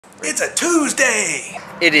It's a Tuesday!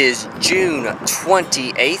 It is June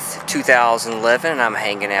 28th, 2011, and I'm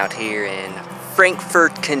hanging out here in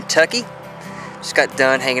Frankfort, Kentucky. Just got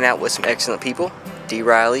done hanging out with some excellent people. D.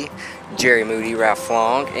 Riley, Jerry Moody, Ralph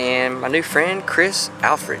Long, and my new friend, Chris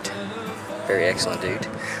Alfred. Very excellent dude.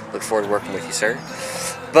 Look forward to working with you, sir.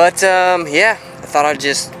 But, yeah, I thought I'd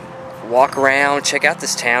just walk around, check out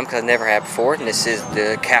this town, because I never have before, and this is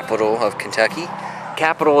the capital of Kentucky.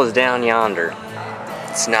 Capital is down yonder.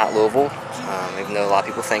 It's not Louisville, even though a lot of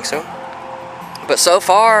people think so. But so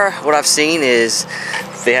far, what I've seen is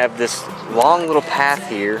they have this long little path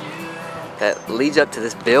here that leads up to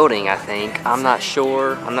this building, I think. I'm not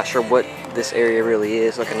sure what this area really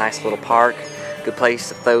is. Like a nice little park, good place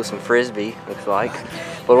to throw some frisbee, looks like.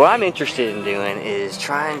 But what I'm interested in doing is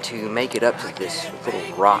trying to make it up to this little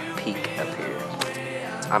rock peak up here.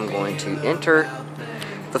 I'm going to enter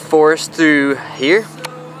the forest through here,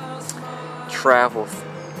 travel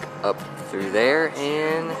up through there,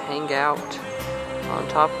 and hang out on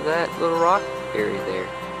top of that little rock area there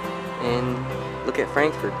and look at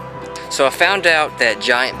Frankfort. So I found out that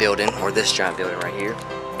giant building, or this giant building right here,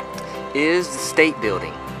 is the state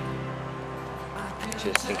building.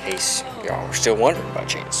 Just in case y'all were still wondering by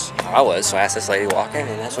chance. I was, so I asked this lady walking,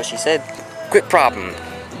 and that's what she said. Quick problem.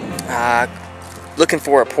 Looking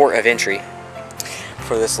for a port of entry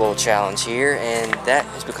for this little challenge here, and that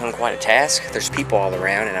has become quite a task. There's people all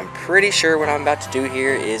around, and I'm pretty sure what I'm about to do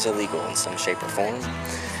here is illegal in some shape or form,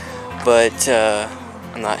 but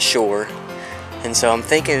I'm not sure. And so I'm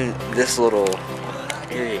thinking this little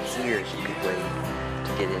area here is a good way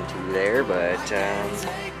to get into there, but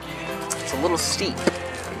it's a little steep,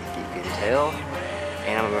 if you can tell,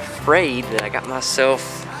 and I'm afraid that I got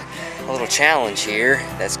myself a little challenge here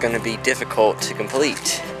that's going to be difficult to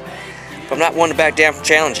complete. I'm not one to back down from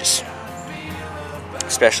challenges,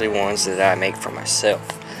 especially ones that I make for myself.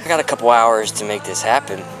 I got a couple hours to make this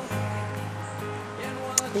happen.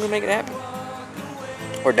 I'm gonna make it happen,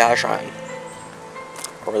 or die trying,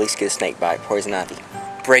 or at least get a snake bite, poison ivy.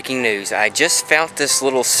 Breaking news: I just found this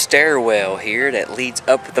little stairwell here that leads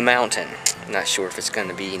up the mountain. I'm not sure if it's going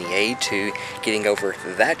to be any aid to getting over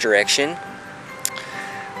that direction,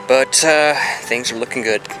 but things are looking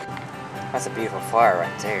good. That's a beautiful fire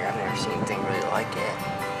right there. I've never seen anything really like it.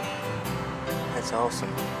 That's awesome.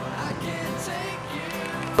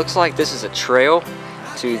 Looks like this is a trail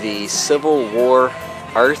to the Civil War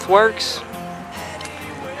earthworks.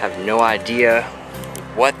 Have no idea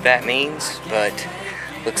what that means, but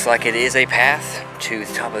looks like it is a path to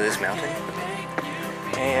the top of this mountain.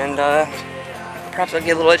 And perhaps I'll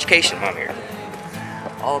get a little education while I'm here.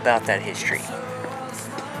 All about that history.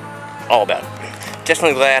 All about it.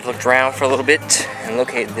 Definitely glad I looked around for a little bit and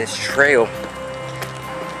located this trail.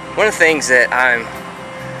 One of the things that I'm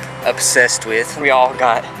obsessed with, we all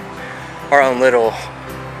got our own little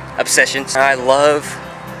obsessions. I love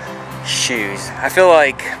shoes. I feel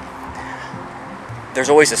like there's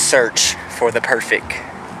always a search for the perfect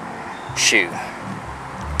shoe.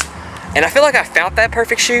 And I feel like I found that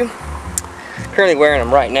perfect shoe. Currently wearing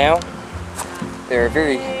them right now. They're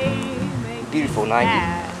very beautiful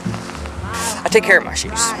Nike. I take care of my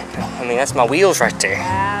shoes. I mean, that's my wheels right there.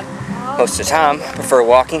 Most of the time, I prefer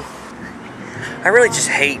walking. I really just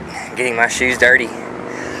hate getting my shoes dirty.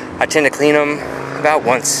 I tend to clean them about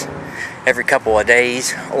once every couple of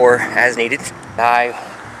days, or as needed. I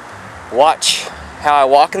watch how I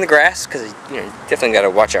walk in the grass, because you know, definitely got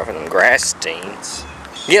to watch out for them grass stains.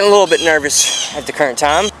 Getting a little bit nervous at the current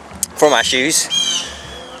time for my shoes,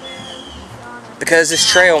 because this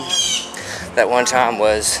trail that one time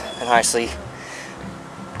was a nicely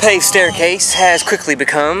paved staircase has quickly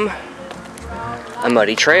become a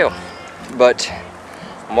muddy trail, but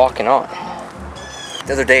I'm walking on.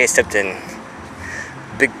 The other day I stepped in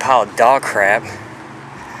a big pile of dog crap.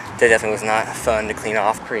 That definitely was not fun to clean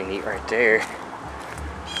off. Pretty neat right there.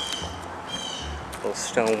 Little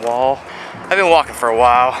stone wall. I've been walking for a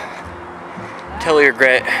while. Totally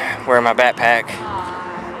regret wearing my backpack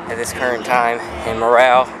at this current time, and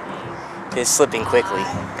morale is slipping quickly.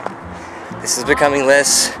 This is becoming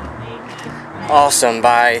less awesome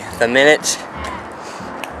by the minute,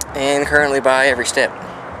 and currently by every step.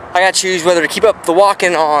 I gotta choose whether to keep up the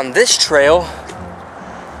walking on this trail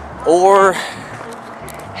or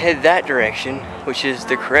head that direction, which is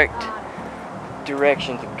the correct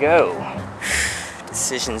direction to go.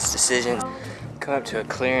 Decisions. Come up to a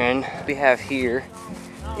clearing. What we have here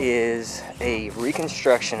is a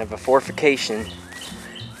reconstruction of a fortification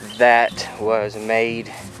that was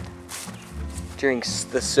made during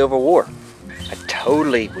the Civil War. I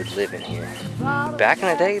totally would live in here. Back in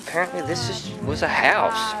the day, apparently this was a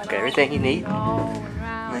house. Got everything you need.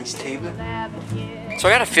 And nice table. So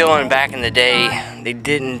I got a feeling back in the day, they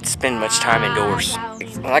didn't spend much time indoors.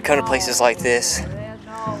 When I come to places like this,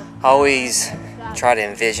 I always try to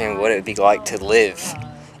envision what it would be like to live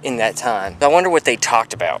in that time. I wonder what they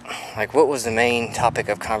talked about. Like, what was the main topic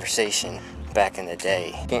of conversation back in the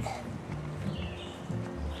day?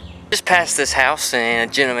 Just passed this house and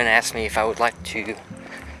a gentleman asked me if I would like to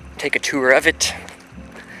take a tour of it.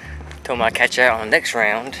 Told him I'd catch out on the next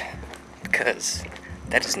round because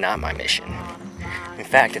that is not my mission. In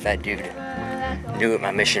fact, if that dude knew what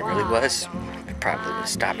my mission really was, he probably would have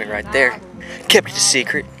stopped me right there. Kept it a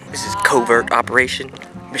secret. This is covert operation,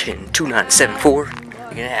 mission 2974.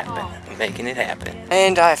 Making it happen. I'm making it happen.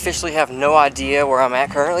 And I officially have no idea where I'm at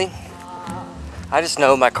currently. I just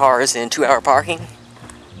know my car is in 2-hour parking.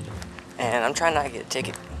 And I'm trying not to get a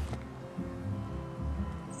ticket.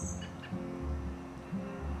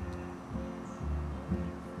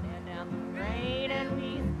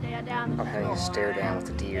 I'm having a stare down with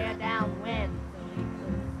the deer.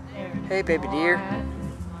 Hey, baby deer.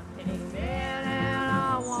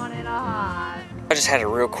 I just had a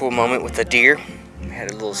real cool moment with the deer. We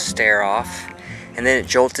had a little stare off, and then it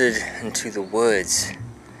jolted into the woods.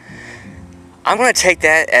 I'm gonna take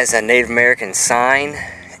that as a Native American sign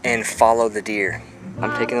and follow the deer.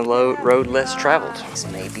 I'm taking the road less traveled. This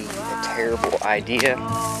may be a terrible idea. I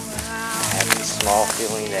have a small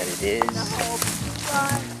feeling that it is.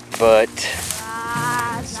 But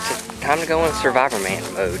it's time to go in survivor man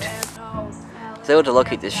mode. I was able to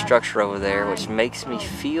locate this structure over there, which makes me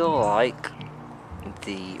feel like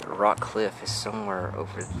the rock cliff is somewhere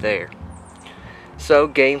over there. So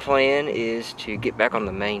game plan is to get back on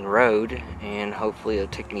the main road, and hopefully it'll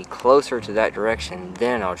take me closer to that direction.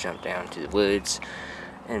 Then I'll jump down to the woods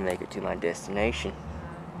and make it to my destination.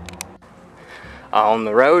 On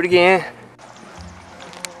the road again.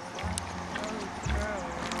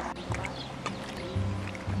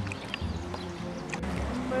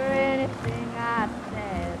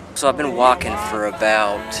 So I've been walking for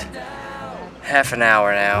about half an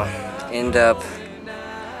hour now. End up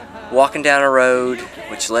walking down a road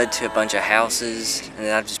which led to a bunch of houses, and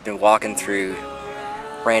then I've just been walking through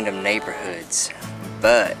random neighborhoods.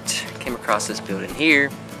 But came across this building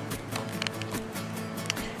here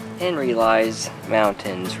and realized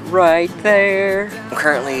mountains right there. I'm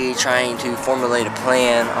currently trying to formulate a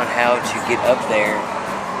plan on how to get up there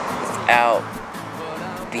without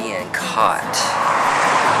being caught.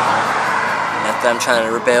 Not that I'm trying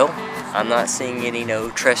to rebel. I'm not seeing any no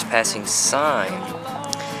trespassing sign.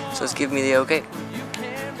 So let's give me the okay.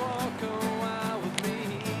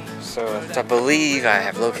 So I believe I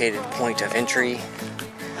have located point of entry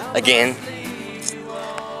again.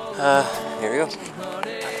 Here we go.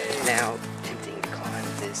 Now attempting to climb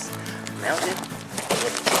this mountain.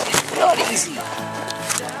 It's not easy.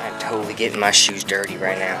 I'm totally getting my shoes dirty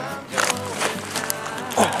right now.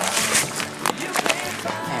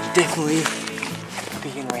 I'm definitely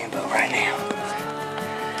being Rambo right now.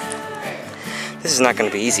 This is not going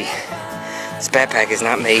to be easy. This backpack is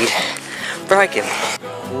not made for hiking.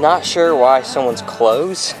 Not sure why someone's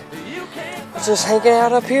clothes is just hanging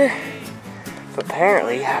out up here, but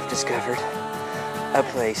apparently I've discovered a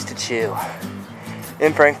place to chill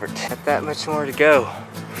in Frankfort. Not that much more to go.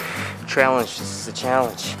 Challenge, this is a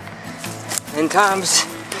challenge. In times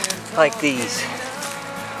like these,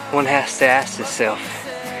 one has to ask himself,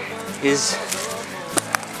 is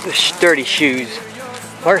the dirty shoes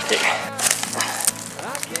worth it?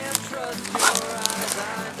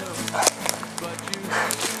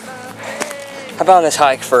 I've been on this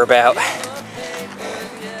hike for about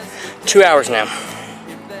 2 hours now,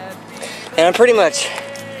 and I'm pretty much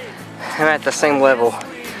at the same level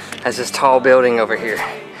as this tall building over here.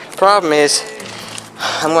 Problem is,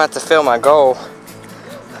 I'm gonna have to fail my goal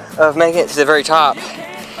of making it to the very top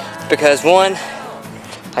because one,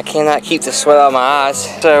 I cannot keep the sweat out of my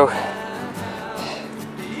eyes. So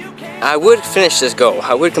I would finish this goal,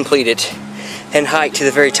 I would complete it and hike to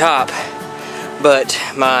the very top, but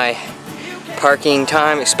my parking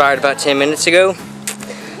time expired about 10 minutes ago,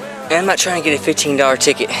 and I'm not trying to get a $15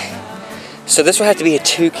 ticket. So this will have to be a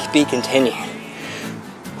to be continued.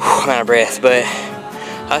 I'm out of breath, but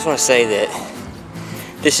I just want to say that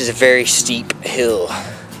this is a very steep hill,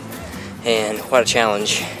 and what a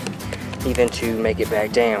challenge even to make it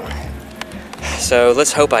back down. So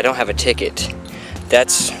let's hope I don't have a ticket.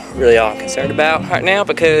 That's really all I'm concerned about right now,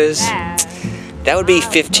 because that would be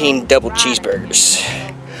 15 double cheeseburgers.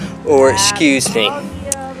 Or, excuse me,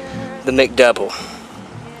 the McDouble,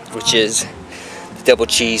 which is the double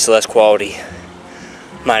cheese, less quality,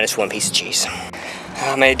 minus 1 piece of cheese.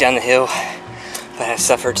 I made it down the hill, but I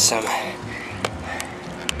suffered some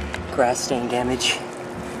grass stain damage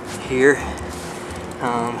here.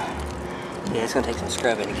 Yeah, it's gonna take some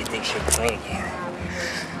scrubbing to get these shit clean again.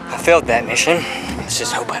 I failed that mission. Let's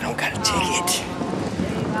just hope I don't got a ticket.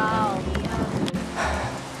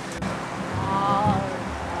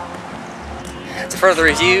 To further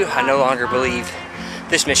review, I no longer believe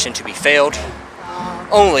this mission to be failed,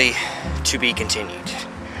 only to be continued.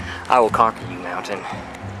 I will conquer you, mountain.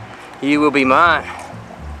 You will be mine.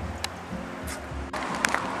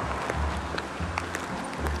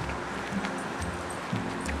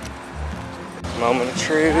 Moment of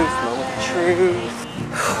truth, moment of truth.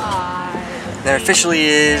 There officially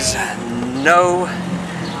is no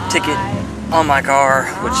ticket on my car,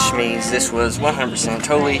 which means this was 100%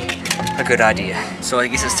 totally a good idea. So I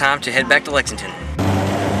guess it's time to head back to Lexington.